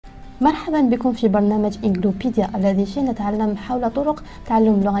مرحبا بكم في برنامج إنجلوبيديا الذي فيه نتعلم حول طرق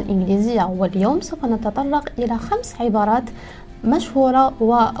تعلم اللغة الإنجليزية، واليوم سوف نتطرق إلى 5 عبارات مشهورة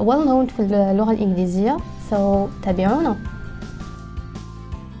و well known في اللغة الإنجليزية. تابعونا.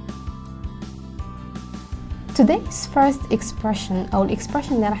 Today's first expression أو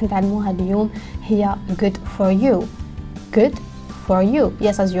الإكسبريشن اللي راح نتعلموها اليوم هي good for you. Good for you.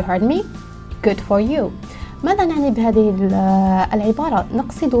 Yes, as you heard me. Good for you. ماذا نعني بهذه العبارة؟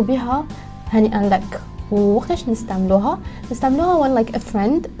 نقصد بها هنيئا لك. ووقتاش نستعملوها when like a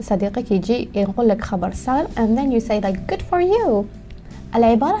friend صديقك يجي يقول لك خبر سار and then you say like good for you.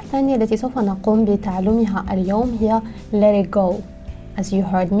 العبارة الثانية التي سوف نقوم بتعلمها اليوم هي let it go. As you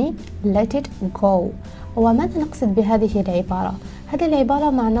heard me, let it go. وماذا نقصد بهذه العبارة؟ هذه العبارة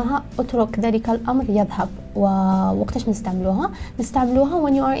معناها اترك ذلك الأمر يذهب. ووقتاش نستعملوها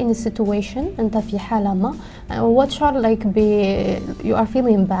when you are in a situation أنت في حالة ما what are like you are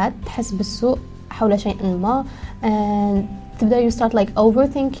feeling bad تحس بالسوء حول شيء ما and تبدأ you start like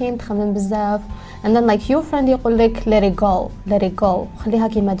overthinking تخمم بزاف and then like your friend يقول لك let it go خليها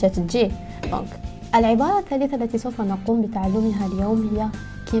كما جات تجي. العبارة الثالثة التي سوف نقوم بتعلمها اليوم هي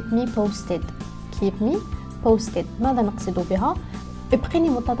keep me posted. ماذا نقصد بها؟ ابقيني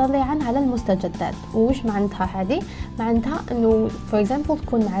متطلعا على المستجدات. وش معناتها هذه؟ معناتها انه for example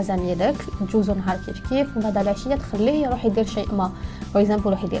تكون مع زميلك تجوزوا نهار كيف وبعد العشيه تخليه يروح يدير شيء ما for example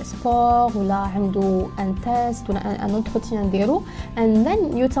يروح يدير سبور ولا عنده ان تيست ولا ان انتروتين نديرو and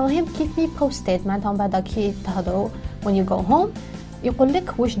then you tell him keep me posted. معناتها بعد كي تهضروا when you go home يقول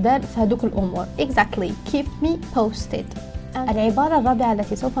لك وش دار في هذوك الامور. exactly keep me posted. العبارة الرابعة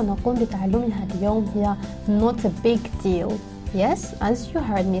التي سوف نقوم بتعلمها اليوم هي not a big deal. Yes, as you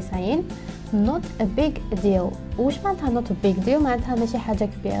heard me saying, not a big deal. وش معناتها not a big deal؟ معناتها ماشي حاجة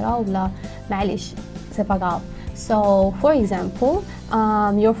كبيرة ولا معليش c'est pas grave. So for example,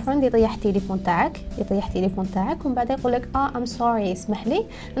 your friend يطيح تليفون تاعك ومن بعد يقول لك I'm sorry اسمح لي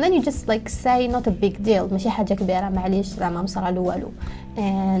and then you just like say not a big deal ماشي حاجة كبيرة معليش ما مصرالو والو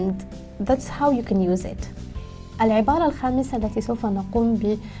and that's how you can use it. العبارة الخامسة التي سوف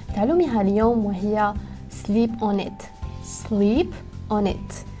نقوم بتعلمها اليوم وهي sleep on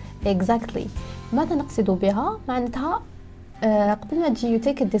it. exactly. ماذا نقصد بها؟ معناتها قبل ما تجي you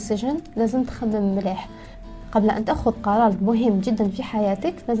take a decision لازم تخمم مليح. قبل أن تأخذ قرار مهم جدا في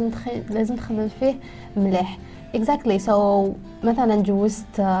حياتك لازم تخمم فيه مليح. exactly. so مثلا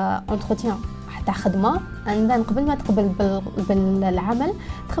جوزت entretien حتى خدمة and then قبل ما تقبل بالعمل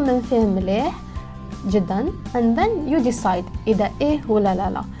تخمم فيه مليح جدا and then you decide إذا إيه ولا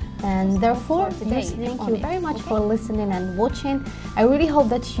لا. And therefore, thank you very much for listening and watching. I really hope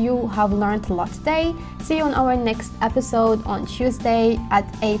that you have learned a lot today. See you on our next episode on Tuesday at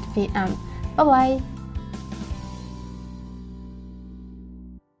 8 p.m. Bye bye.